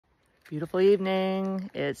Beautiful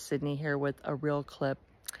evening. It's Sydney here with a Realclip.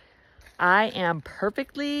 I am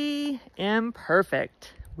perfectly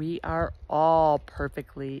imperfect. We are all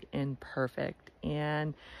perfectly imperfect,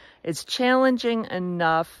 and it's challenging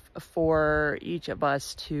enough for each of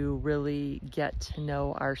us to really get to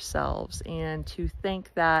know ourselves and to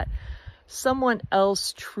think that someone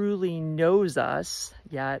else truly knows us,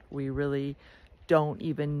 yet we really don't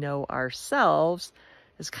even know ourselves,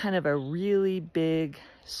 is kind of a really big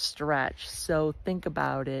stretch. So think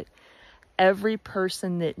about it. Every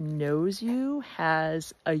person that knows you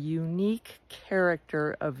has a unique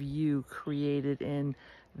character of you created in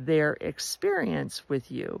their experience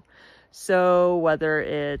with you. So whether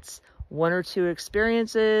it's one or two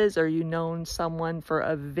experiences, or you known someone for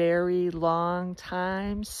a very long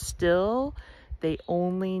time, still they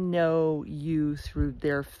only know you through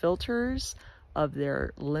their filters of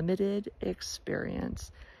their limited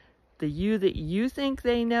experience. The you that you think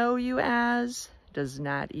they know you as does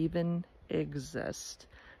not even exist.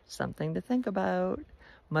 Something to think about.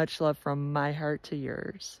 Much love from my heart to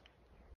yours.